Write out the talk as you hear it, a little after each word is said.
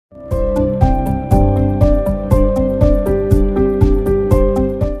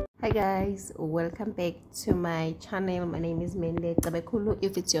welcome back to my channel. My name is Mende Tabekulu.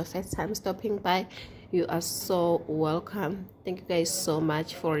 If it's your first time stopping by, you are so welcome. Thank you guys so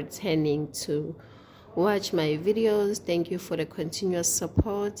much for returning to watch my videos. Thank you for the continuous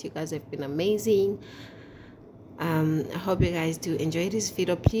support. You guys have been amazing. I hope you guys do enjoy this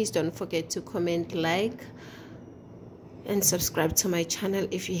video. Please don't forget to comment, like, and subscribe to my channel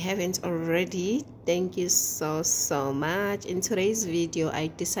if you haven't already. Thank you so much. In today's video, I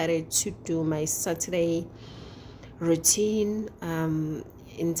decided to do my Saturday routine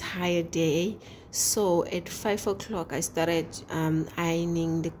entire day. So at 5 o'clock I started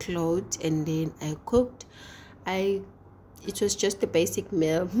ironing the clothes, and then I cooked. It was just a basic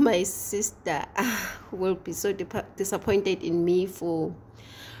meal. My sister will be so disappointed in me for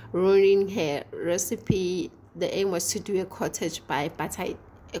ruining her recipe. The aim was to do a cottage pie, but I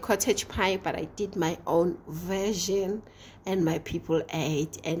did my own version, and my people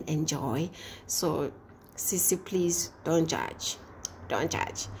ate and enjoy. So Sissy, please don't judge.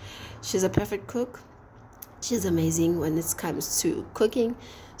 She's a perfect cook. She's amazing when it comes to cooking.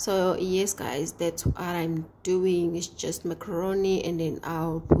 So yes guys, that's what I'm doing. It's just macaroni, and then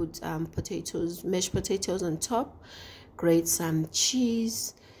I'll put mashed potatoes on top, grate some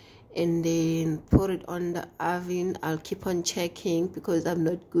cheese, and then put it on the oven. I'll keep on checking because I'm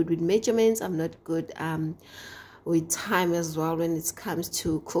not good with measurements. I'm not good with time as well when it comes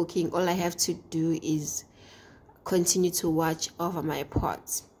to cooking. All I have to do is continue to watch over my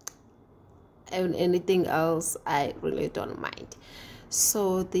pots, and anything else I really don't mind.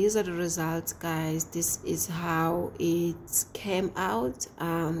 So these are the results, guys. This is how it came out.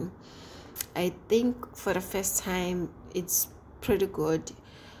 I think for the first time it's pretty good.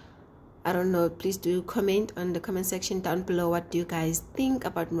 I don't know, please do comment on the comment section down below. What do you guys think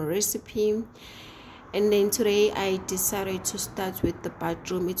about my recipe? And then today I decided to start with the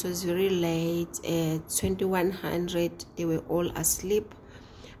bathroom. It was very late at 2100. They were all asleep.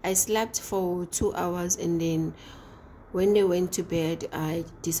 I slept for 2 hours, and then when they went to bed, I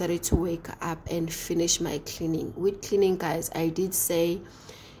decided to wake up and finish my cleaning. With cleaning, guys, I did say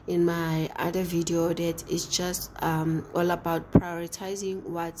in my other video that it's just all about prioritizing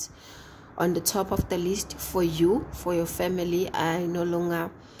what's on the top of the list for you, for your family.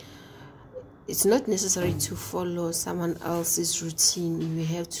 It's not necessary to follow someone else's routine. You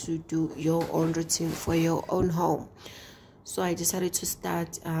have to do your own routine for your own home. So I decided to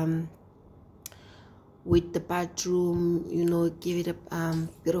start with the bathroom, give it a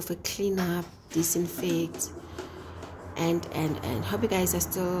bit of a clean up, disinfect, and hope you guys are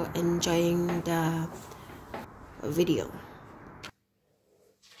still enjoying the video.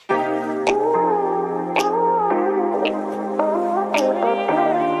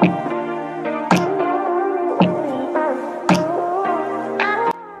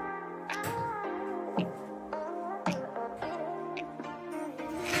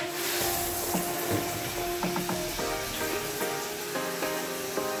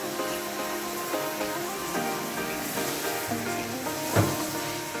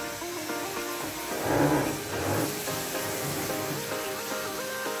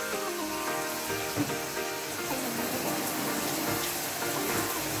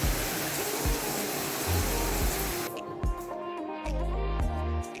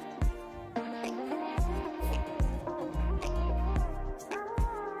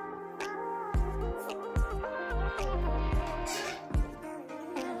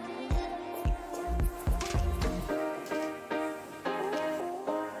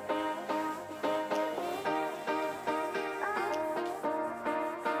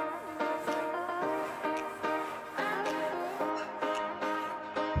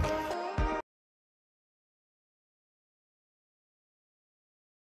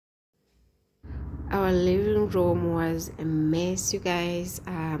 Our living room was a mess, you guys.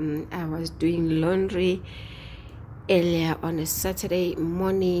 I was doing laundry earlier on a Saturday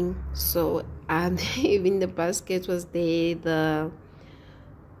morning, so even the basket was there, the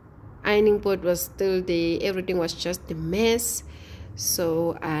ironing board was still there, everything was just a mess.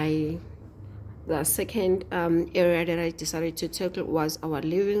 So the second area that I decided to tackle was our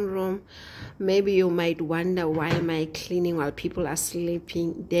living room. Maybe you might wonder why am I cleaning while people are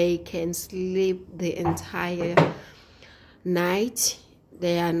sleeping. They can sleep the entire night.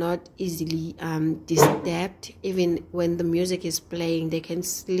 They are not easily disturbed. Even when the music is playing, they can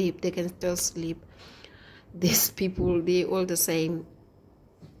sleep. They can still sleep. These people, they're all the same,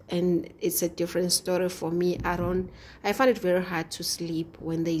 and it's a different story for me. I find it very hard to sleep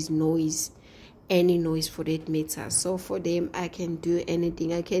when there is noise, any noise for that matter. So for them, I can do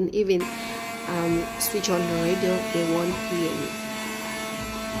anything. I can even switch on the radio, they won't hear me.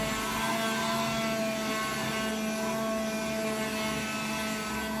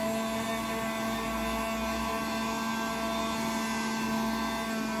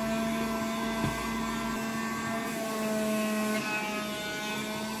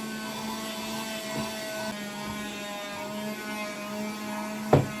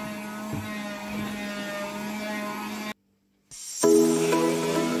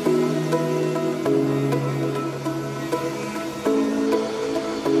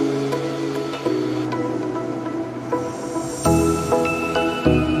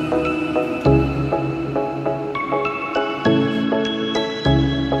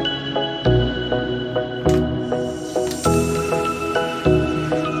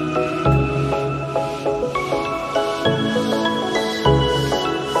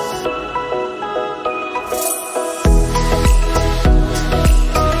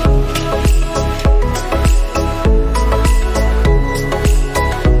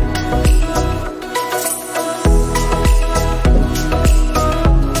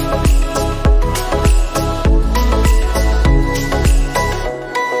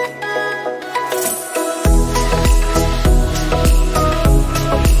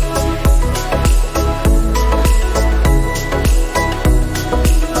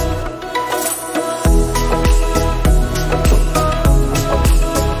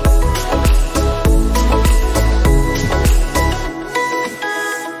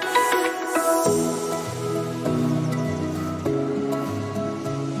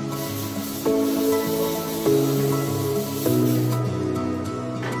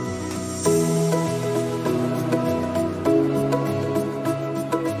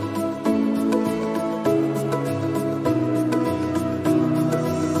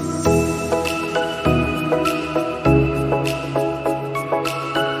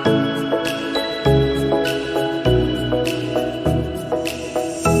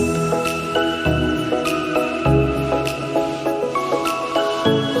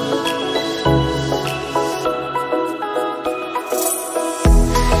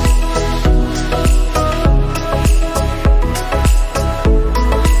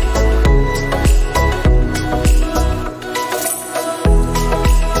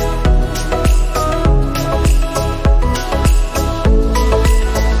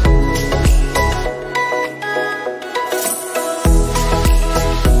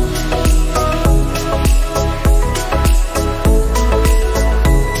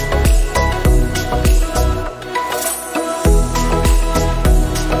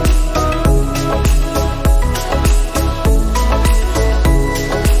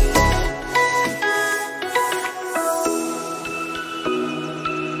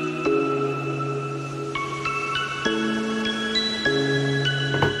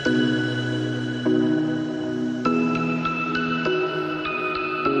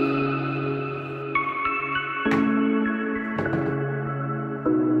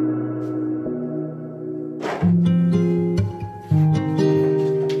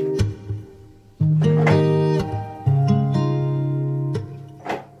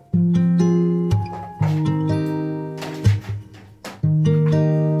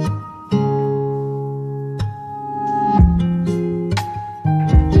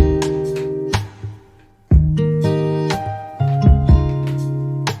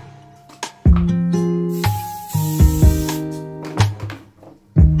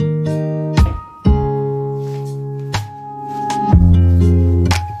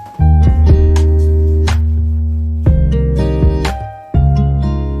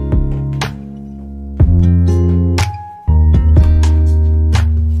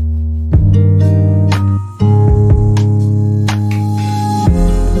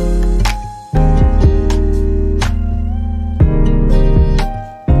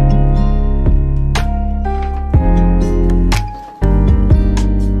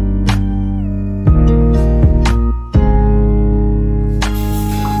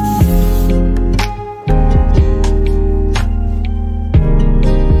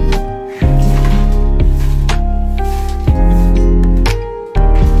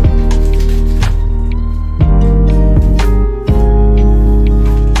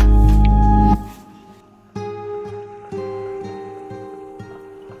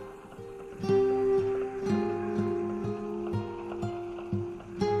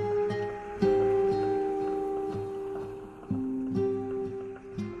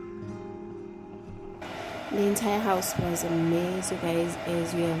 The entire house was a mess, you guys,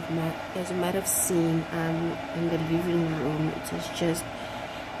 as you might have seen in the living room. It was just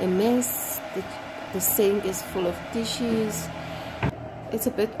a mess. The sink is full of dishes. It's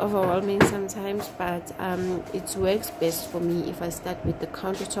a bit overwhelming sometimes, but it works best for me if I start with the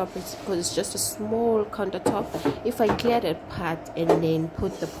countertop. Because it's just a small countertop. If I clear that part and then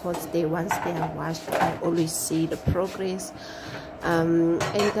put the pots there, once they are washed, I always see the progress. And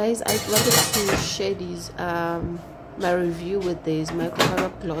guys, I wanted to share these my review with these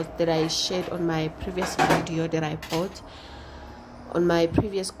microfiber cloth that I shared on my previous video that I bought on my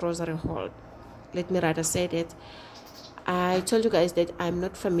previous grocery haul. Let me rather say that I told you guys that I'm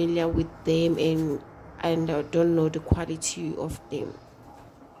not familiar with them and don't know the quality of them.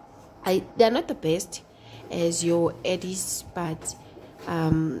 They're not the best as your Eddies, but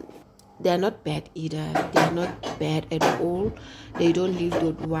they're not bad either. They're not bad at all. They don't leave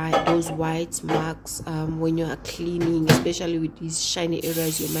those white marks when you are cleaning, especially with these shiny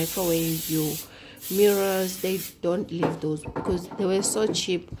areas, your microwave, your mirrors. They don't leave those because they were so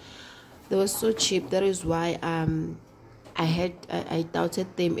cheap. That is why I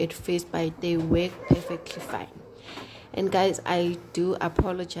doubted them at first, but they work perfectly fine. And guys, I do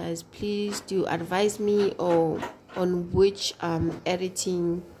apologize. Please do advise me on which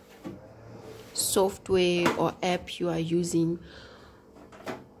editing software or app you are using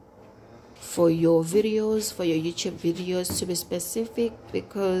for your videos, for your YouTube videos, to be specific,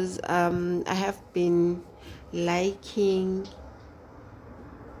 because I have been liking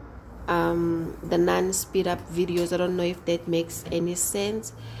the non-speed up videos. I don't know if that makes any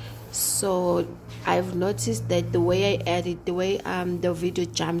sense. So I've noticed that the way I edit, the way the video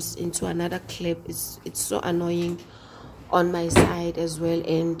jumps into another clip, it's so annoying on my side as well,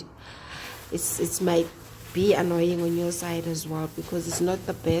 and it might be annoying on your side as well, because it's not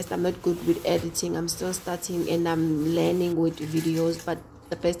the best. I'm not good with editing. I'm still starting and I'm learning with videos, but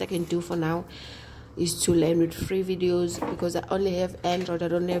the best I can do for now is to learn with free videos, because I only have Android. I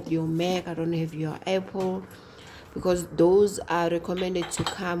don't have your Mac, I don't have your Apple, because those are recommended to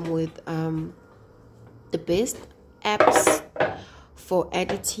come with the best apps for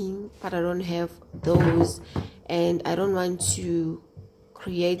editing, but I don't have those, and I don't want to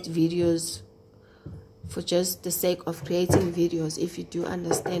create videos for just the sake of creating videos, if you do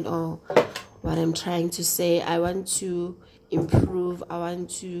understand or what I'm trying to say. I want to improve, I want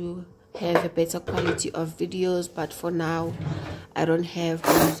to have a better quality of videos, but for now I don't have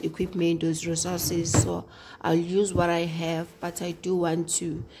those equipment, those resources, so I'll use what I have. But I do want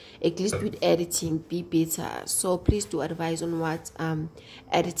to, at least with editing, be better. So please do advise on what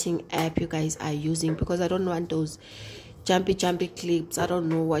editing app you guys are using, because I don't want those jumpy clips. I don't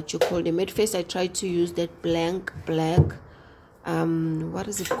know what you call them. At first I tried to use that black what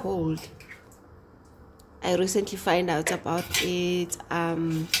is it called? I recently find out about it.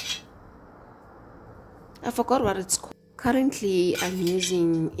 I forgot what it's called. Currently, I'm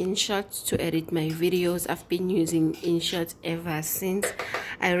using InShot to edit my videos. I've been using InShot ever since.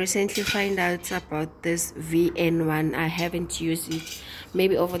 I recently find out about this VN1. I haven't used it.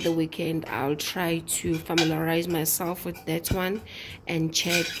 Maybe over the weekend, I'll try to familiarize myself with that one and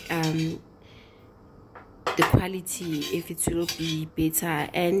check the quality, if it will be better.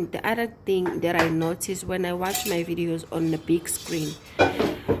 And the other thing that I noticed when I watch my videos on the big screen,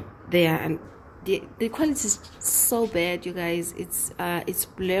 the quality is so bad, you guys. It's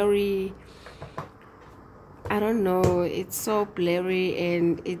blurry. I don't know, it's so blurry,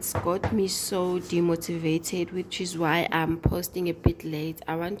 and it's got me so demotivated, which is why I'm posting a bit late.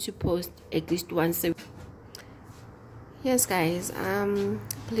 I want to post at least once a week. Yes guys,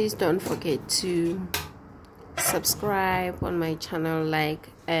 please don't forget to subscribe on my channel, like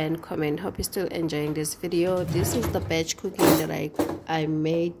and comment. Hope you're still enjoying this video. This is the batch cooking that I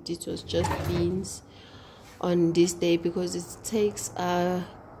made. It was just beans on this day, because it takes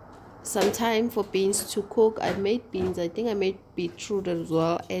some time for beans to cook. I made beans, I think I made beetroot as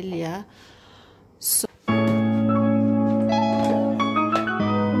well earlier. So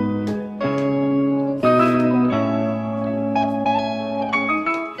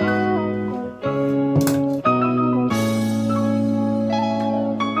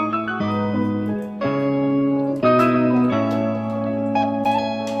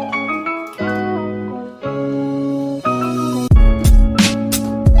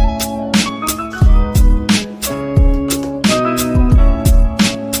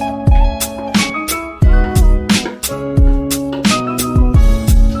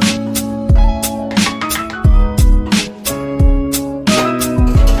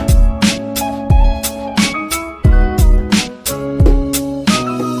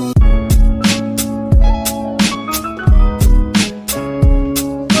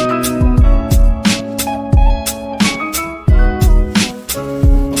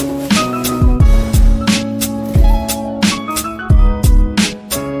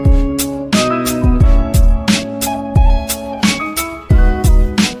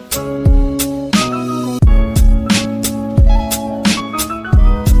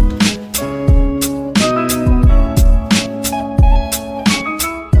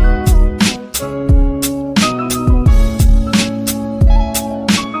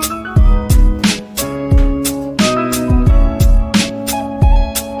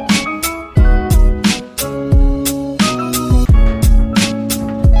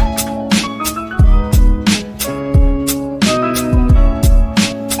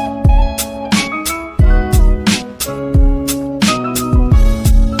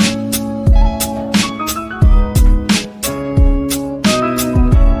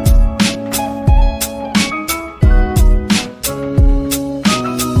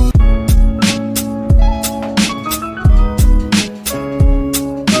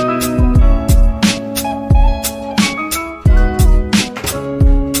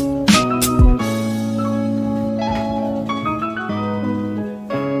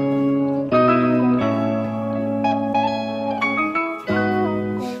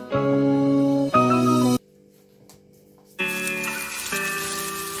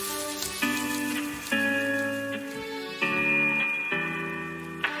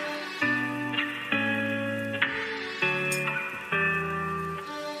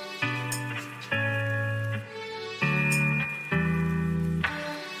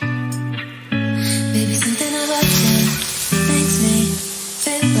Baby, something about you makes me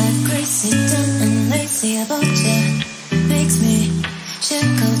feel like crazy, dumb and lazy about you. Makes me check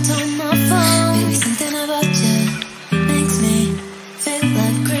out on my phone. Baby, something about you makes me feel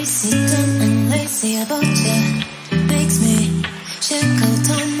like crazy, dumb and lazy about you. Makes me check out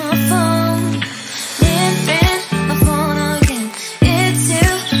on my phone. Leaving my phone again. It's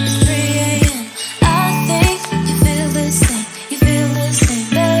you, it's 3 AM. I think you feel the same,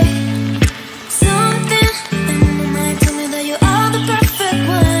 babe. Something in my mind tell me that you are the perfect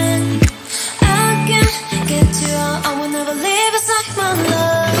one. I can't get you out, I will never leave aside my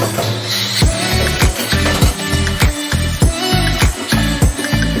love.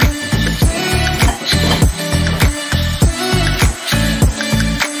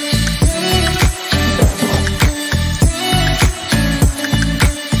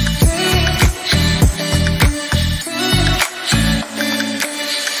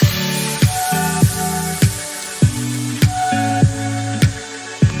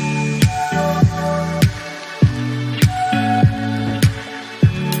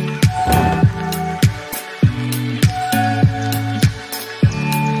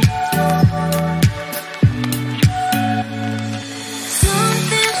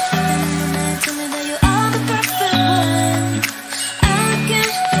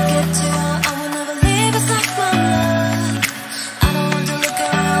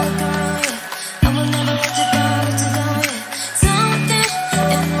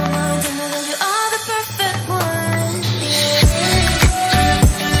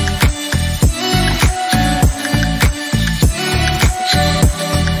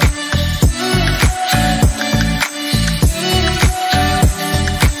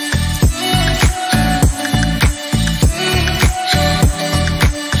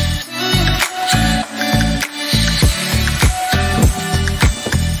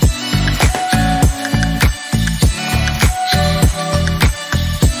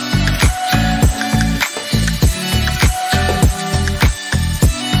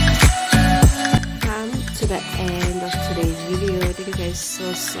 End of today's video. Thank you guys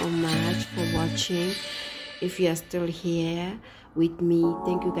so much for watching. If you are still here with me,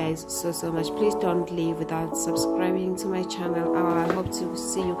 thank you guys so much. Please don't leave without subscribing to my channel. I hope to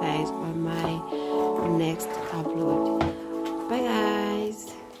see you guys on my next upload. Bye guys.